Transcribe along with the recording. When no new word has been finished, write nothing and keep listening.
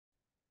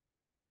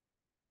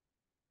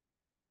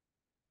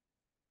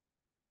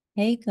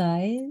Hey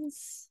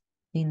guys,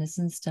 Venus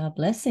and Star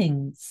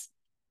Blessings.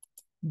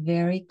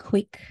 Very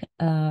quick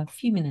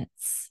few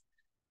minutes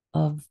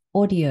of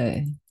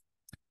audio.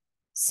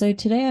 So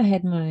today I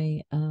had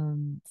my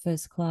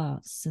first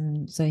class,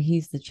 and so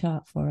here's the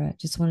chart for it.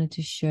 Just wanted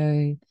to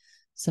show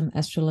some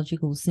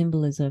astrological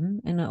symbolism,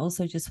 and I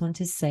also just want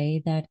to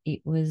say that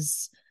it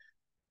was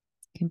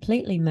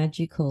completely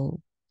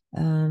magical.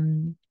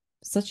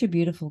 Such a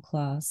beautiful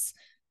class.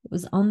 It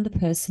was on the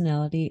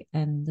personality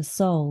and the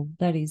soul.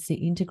 That is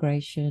the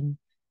integration,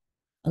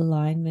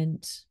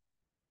 alignment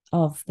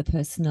of the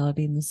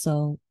personality and the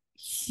soul.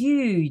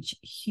 Huge,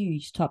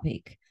 huge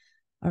topic.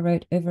 I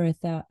wrote over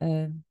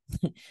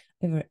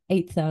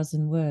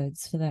 8,000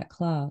 words for that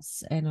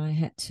class, and I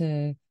had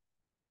to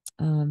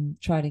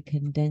try to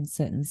condense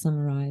it and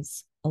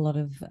summarize a lot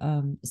of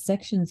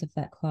sections of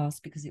that class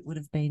because it would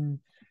have been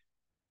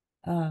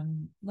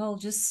well,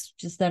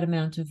 just that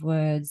amount of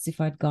words if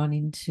I'd gone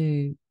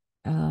into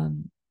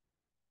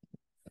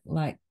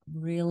like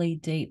really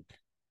deep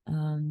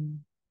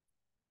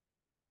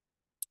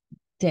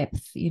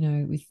depth,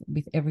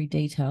 with every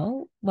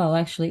detail. Well,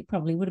 actually, it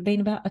probably would have been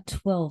about a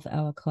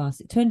 12-hour class.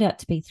 It turned out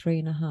to be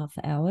 3.5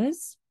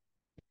 hours.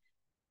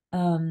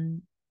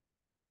 Um,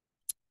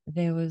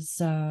 there was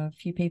a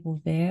few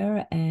people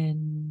there,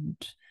 and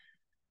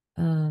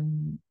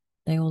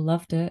they all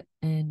loved it,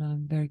 and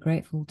I'm very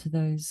grateful to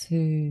those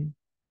who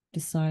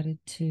decided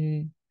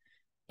to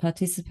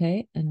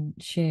participate and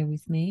share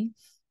with me.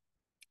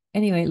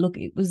 Anyway, look,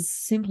 it was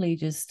simply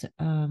just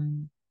a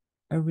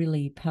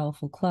really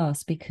powerful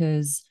class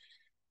because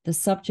the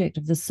subject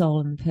of the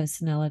soul and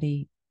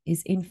personality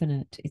is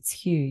infinite. It's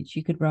huge.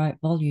 You could write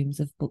volumes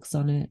of books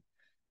on it.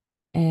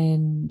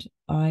 And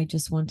I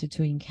just wanted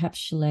to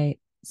encapsulate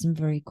some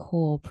very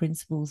core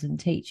principles and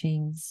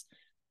teachings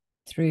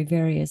through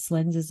various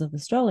lenses of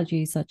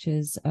astrology, such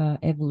as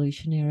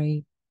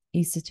evolutionary,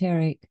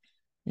 esoteric,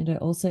 and I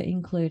also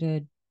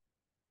included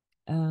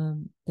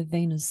the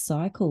Venus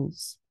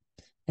cycles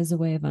as a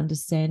way of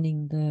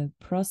understanding the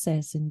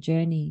process and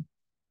journey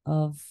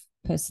of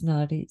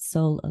personality,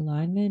 soul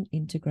alignment,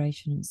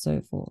 integration, and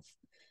so forth.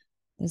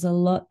 There's a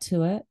lot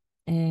to it.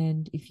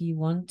 And if you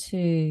want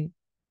to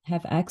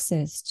have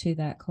access to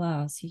that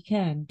class, you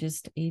can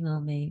just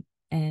email me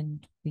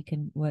and we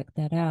can work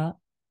that out.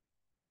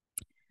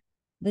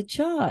 The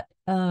chart,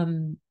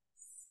 and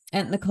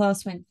the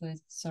class went for,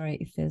 sorry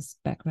if there's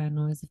background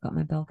noise, I've got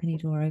my balcony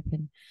door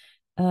open.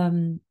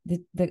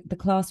 The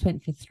class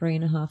went for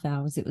 3.5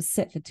 hours. It was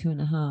set for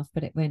 2.5,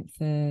 but it went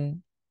for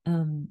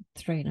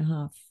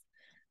 3.5,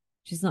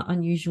 which is not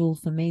unusual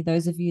for me.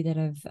 Those of you that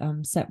have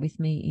sat with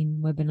me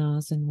in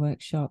webinars and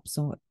workshops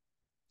or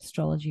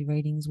astrology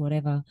readings,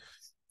 whatever,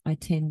 I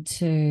tend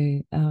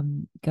to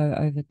go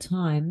over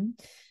time.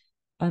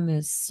 I'm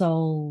a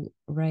soul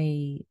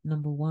ray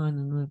number 1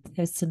 and I'm a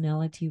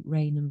personality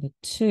ray number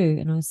 2,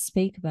 and I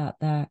speak about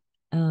that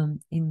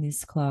in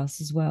this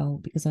class as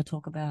well because I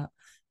talk about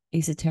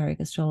esoteric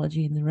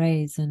astrology and the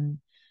rays and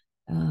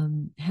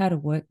how to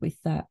work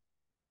with that,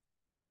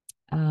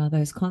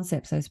 those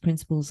concepts, those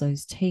principles,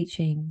 those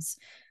teachings,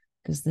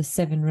 because the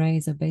 7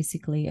 rays are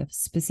basically a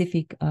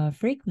specific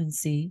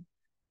frequency,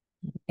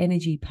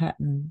 energy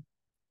pattern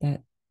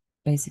that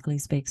basically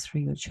speaks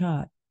through your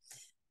chart.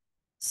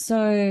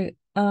 So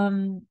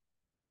to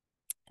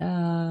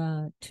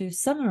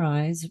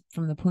summarize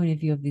from the point of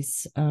view of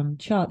this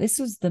chart, this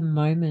was the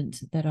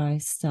moment that I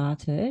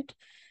started.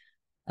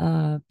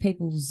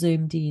 People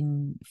zoomed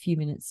in a few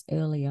minutes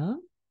earlier.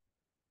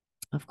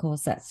 Of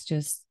course, that's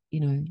just,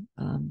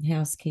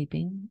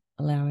 housekeeping,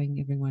 allowing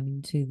everyone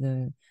into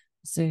the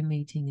Zoom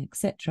meeting,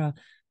 etc.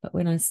 But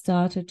when I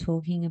started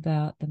talking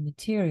about the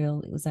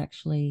material, it was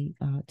actually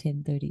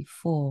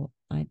 10:34.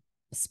 I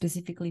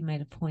specifically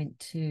made a point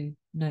to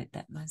note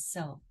that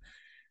myself.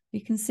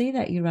 You can see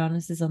that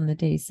Uranus is on the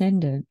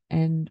descendant,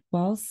 and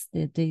whilst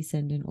the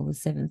descendant or the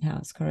 7th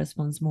house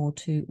corresponds more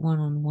to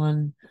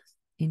one-on-one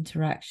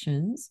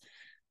interactions,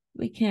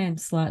 we can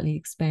slightly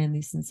expand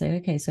this and say,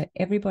 okay, so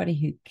everybody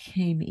who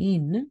came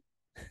in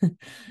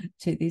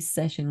to this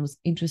session was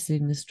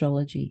interested in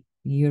astrology,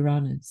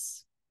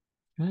 Uranus,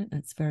 right?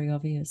 That's very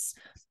obvious.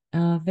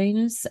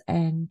 Venus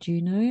and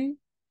Juno.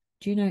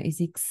 Juno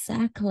is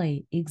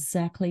exactly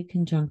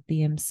conjunct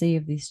the MC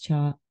of this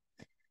chart.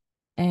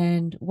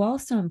 And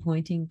whilst I'm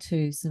pointing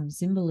to some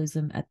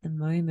symbolism at the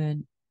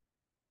moment,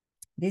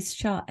 this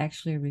chart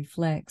actually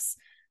reflects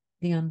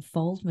the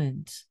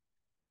unfoldment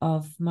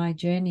of my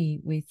journey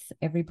with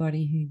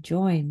everybody who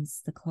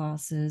joins the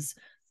classes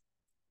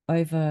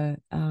over,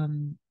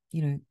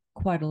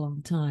 quite a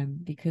long time,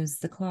 because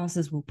the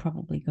classes will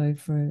probably go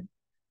for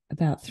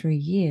about 3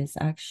 years,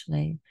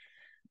 actually.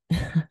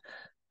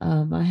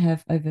 I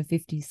have over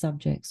 50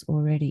 subjects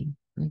already,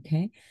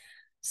 okay?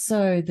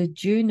 So the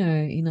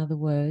Juno, in other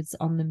words,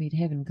 on the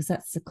midheaven, because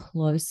that's the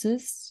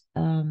closest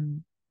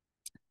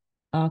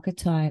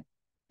archetype,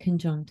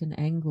 conjunct and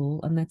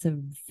angle, and that's a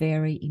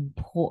very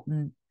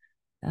important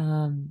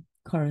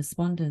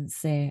correspondence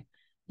there.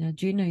 Now,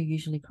 Juno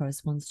usually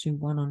corresponds to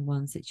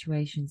one-on-one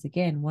situations,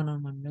 again,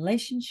 one-on-one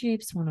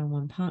relationships,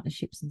 one-on-one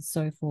partnerships, and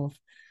so forth.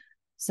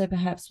 So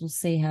perhaps we'll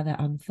see how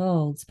that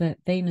unfolds. But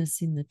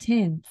Venus in the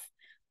 10th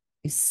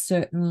is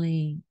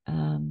certainly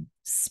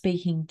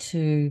speaking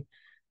to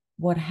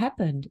what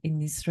happened in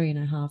this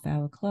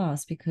 3.5-hour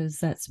class, because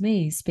that's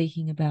me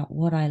speaking about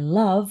what I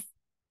love,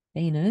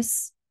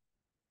 Venus.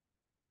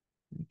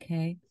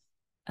 Okay.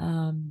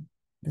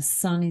 The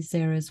sun is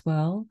there as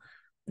well.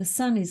 The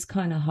sun is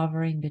kind of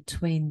hovering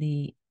between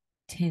the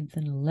 10th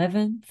and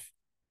 11th.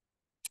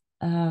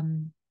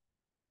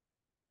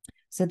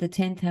 So the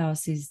 10th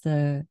house is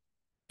the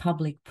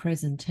public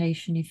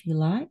presentation, if you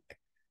like,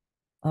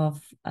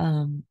 of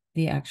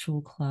the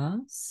actual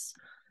class.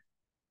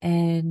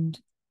 And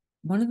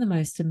one of the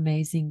most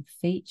amazing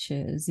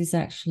features is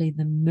actually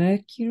the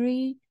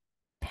Mercury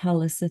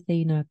Pallas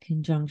Athena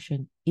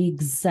conjunction,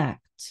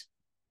 exact.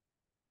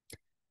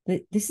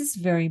 This is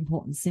very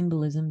important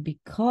symbolism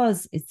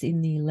because it's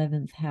in the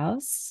 11th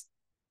house.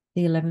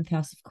 The 11th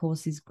house, of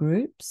course, is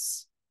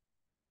groups.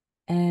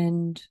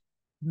 And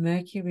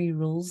Mercury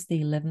rules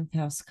the 11th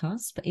house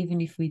cusp. Even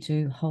if we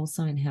do whole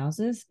sign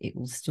houses, it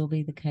will still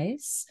be the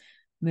case.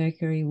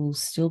 Mercury will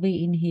still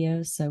be in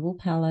here, so will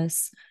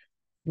Pallas.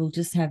 We'll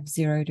just have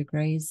 0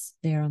 degrees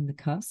there on the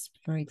cusp,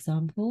 for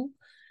example.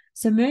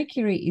 So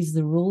Mercury is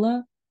the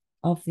ruler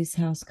of this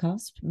house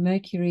cusp.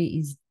 Mercury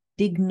is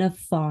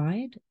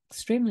dignified,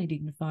 extremely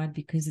dignified,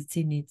 because it's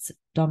in its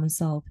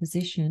domicile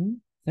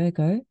position,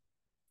 Virgo,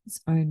 its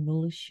own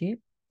rulership.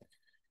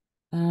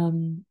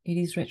 It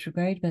is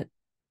retrograde, but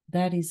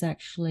that is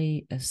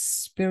actually a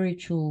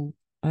spiritual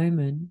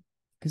omen,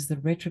 because the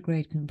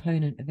retrograde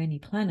component of any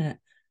planet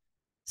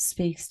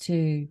speaks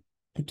to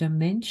the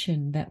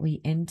dimension that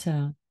we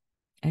enter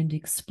and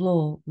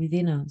explore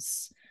within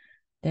us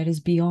that is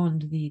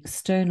beyond the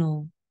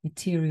external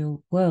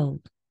material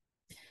world.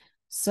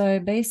 So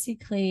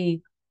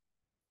basically,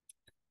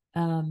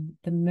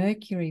 the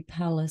Mercury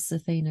Pallas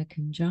Athena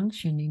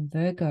conjunction in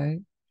Virgo,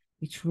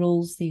 which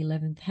rules the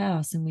 11th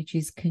house and which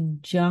is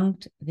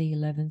conjunct the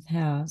 11th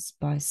house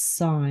by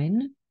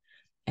sign.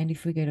 And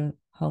if we go to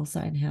whole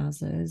sign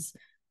houses,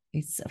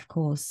 it's, of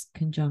course,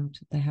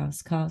 conjunct the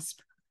house cusp.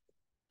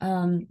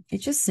 It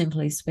just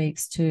simply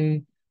speaks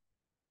to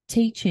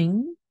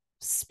teaching,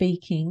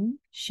 speaking,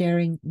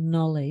 sharing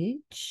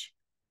knowledge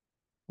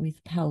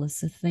with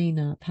Pallas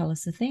Athena.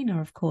 Pallas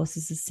Athena, of course,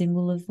 is a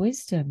symbol of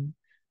wisdom.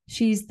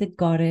 She's the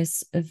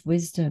goddess of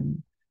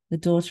wisdom, the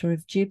daughter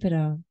of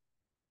Jupiter.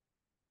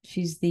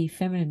 She's the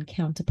feminine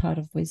counterpart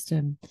of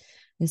wisdom.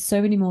 There's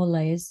so many more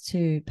layers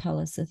to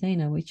Pallas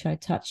Athena, which I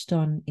touched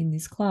on in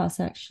this class,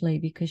 actually,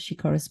 because she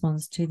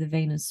corresponds to the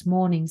Venus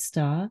morning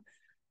star.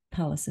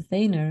 Pallas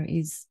Athena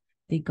is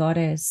the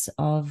goddess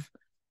of,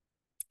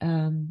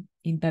 in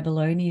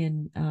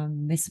Babylonian,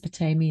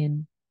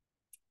 Mesopotamian,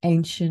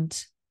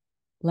 ancient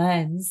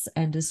lands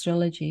and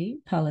astrology,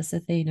 Pallas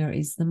Athena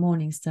is the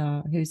morning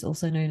star, who's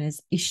also known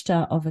as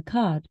Ishtar of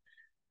Akkad,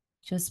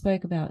 which I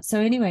spoke about. So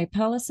anyway,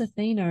 Pallas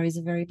Athena is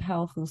a very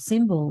powerful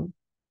symbol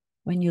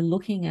when you're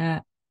looking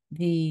at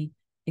the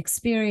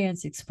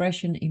experience,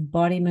 expression,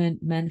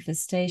 embodiment,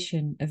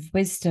 manifestation of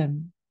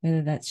wisdom,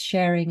 whether that's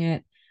sharing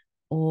it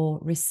or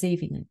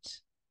receiving it.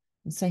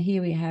 And so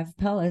here we have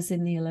Pallas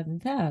in the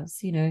 11th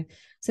house, you know.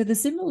 So the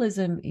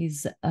symbolism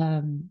is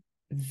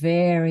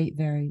very,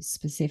 very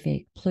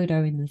specific.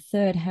 Pluto in the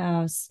 3rd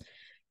house,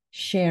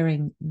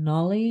 sharing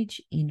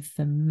knowledge,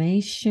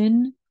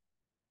 information,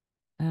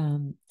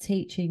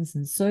 teachings,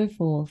 and so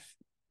forth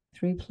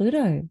through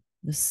Pluto.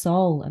 The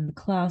soul, and the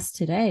class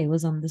today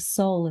was on the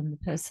soul and the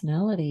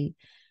personality.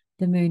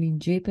 The moon in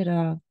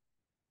Jupiter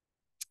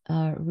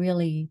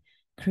really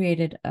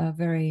created a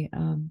very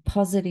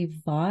positive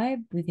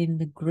vibe within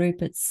the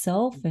group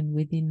itself and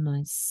within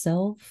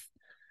myself.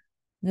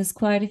 There's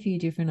quite a few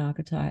different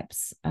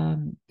archetypes.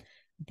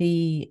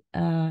 The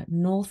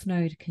North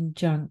Node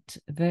conjunct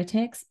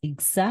Vertex,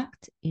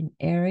 exact in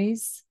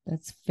Aries.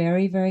 That's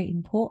very, very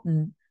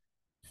important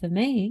for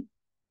me.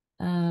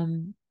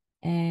 And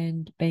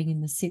being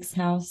in the 6th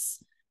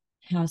house,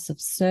 house of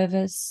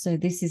service. So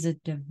this is a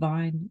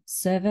divine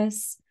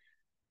service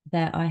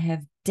that I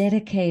have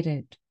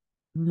dedicated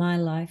my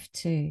life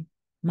to.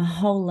 My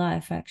whole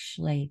life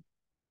actually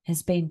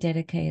has been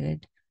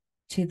dedicated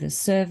to the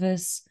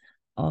service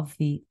of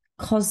the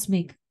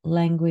cosmic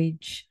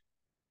language,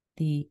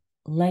 the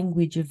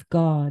language of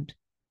God,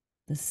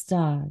 the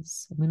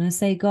stars. When I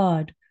say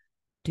God,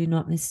 do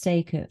not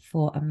mistake it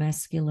for a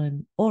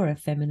masculine or a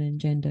feminine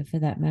gender, for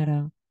that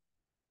matter.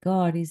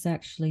 God is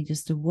actually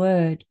just a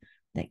word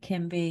that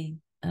can be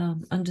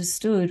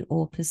understood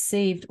or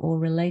perceived or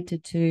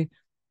related to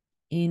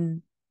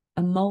in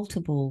a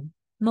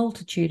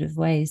multitude of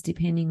ways,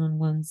 depending on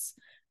one's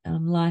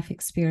life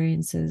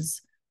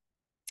experiences,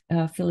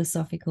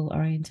 philosophical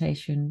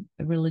orientation,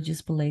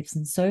 religious beliefs,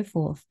 and so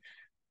forth.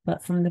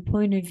 But from the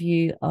point of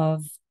view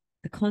of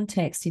the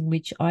context in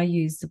which I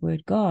use the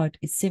word God,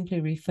 it simply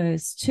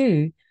refers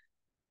to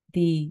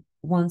the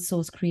one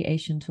source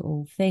creation to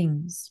all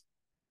things.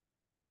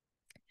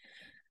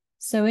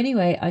 So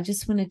anyway, I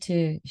just wanted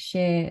to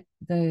share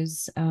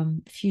those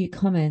few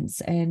comments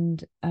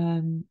and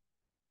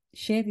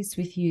share this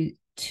with you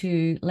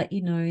to let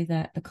you know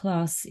that the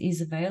class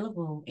is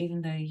available,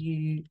 even though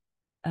you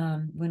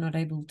were not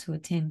able to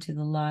attend to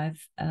the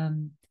live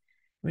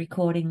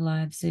recording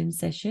live Zoom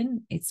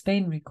session. It's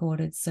been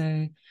recorded,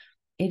 so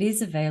it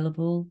is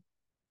available.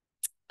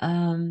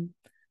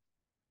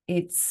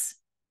 It's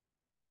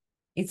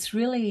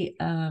really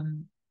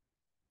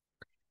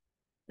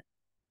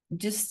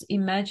just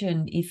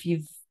imagine if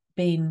you've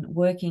been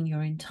working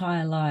your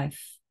entire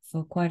life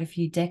for quite a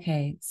few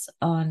decades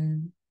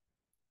on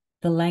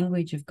the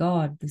language of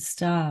God, the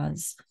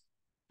stars,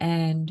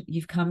 and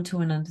you've come to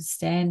an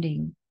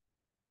understanding,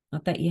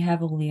 not that you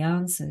have all the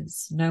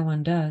answers, no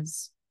one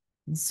does,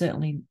 and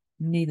certainly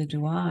neither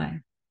do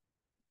I,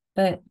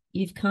 but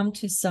you've come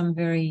to some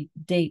very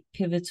deep,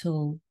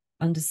 pivotal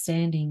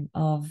understanding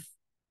of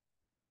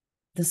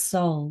the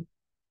soul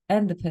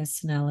and the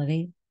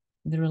personality,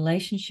 the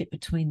relationship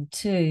between the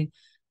two,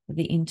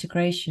 the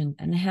integration,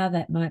 and how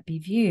that might be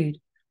viewed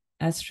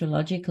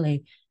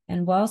astrologically.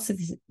 And whilst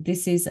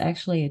this is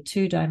actually a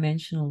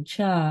two-dimensional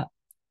chart,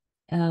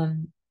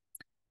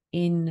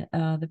 in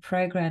the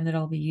program that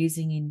I'll be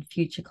using in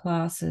future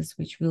classes,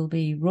 which will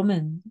be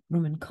Rahn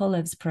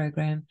Kolev's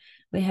program,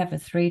 we have a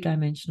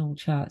three-dimensional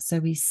chart. So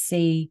we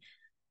see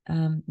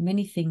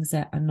many things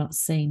that are not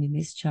seen in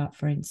this chart,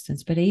 for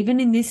instance. But even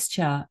in this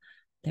chart,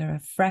 there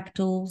are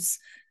fractals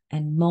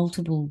and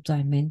multiple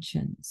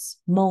dimensions.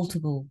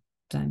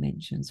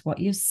 What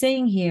you're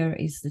seeing here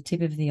is the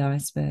tip of the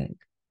iceberg.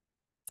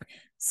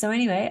 So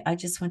anyway, I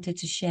just wanted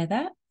to share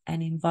that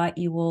and invite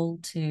you all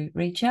to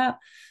reach out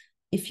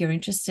if you're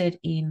interested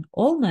in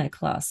all my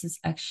classes,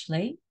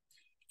 actually.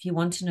 If you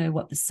want to know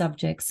what the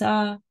subjects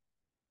are,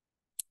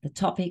 the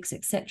topics,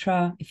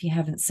 etc. If you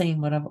haven't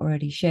seen what I've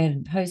already shared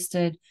and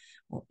posted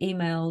or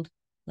emailed,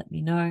 let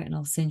me know and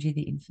I'll send you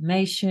the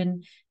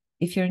information.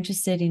 If you're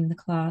interested in the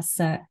class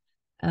that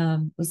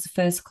was the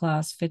first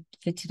class for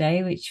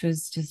today, which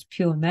was just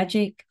pure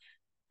magic,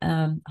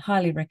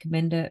 highly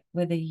recommend it,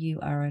 whether you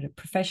are a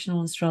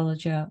professional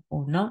astrologer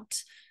or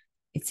not.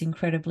 It's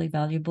incredibly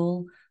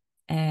valuable.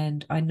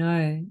 And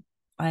I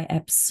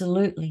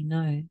absolutely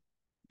know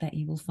that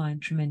you will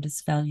find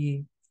tremendous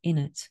value in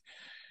it.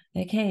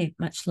 Okay,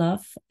 much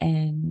love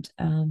and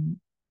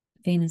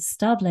Venus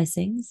star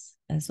blessings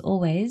as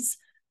always.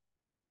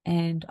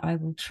 And I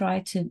will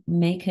try to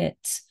make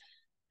it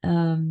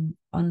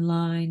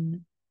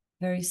online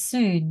very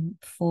soon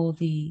for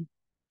the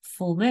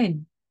full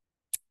moon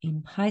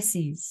in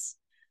Pisces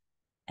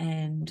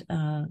and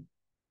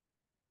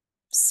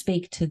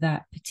speak to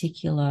that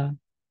particular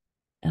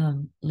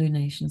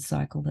lunation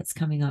cycle that's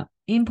coming up.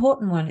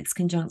 Important one, it's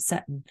conjunct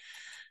Saturn.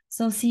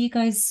 So I'll see you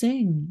guys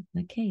soon.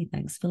 Okay,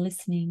 thanks for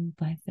listening.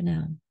 Bye for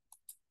now.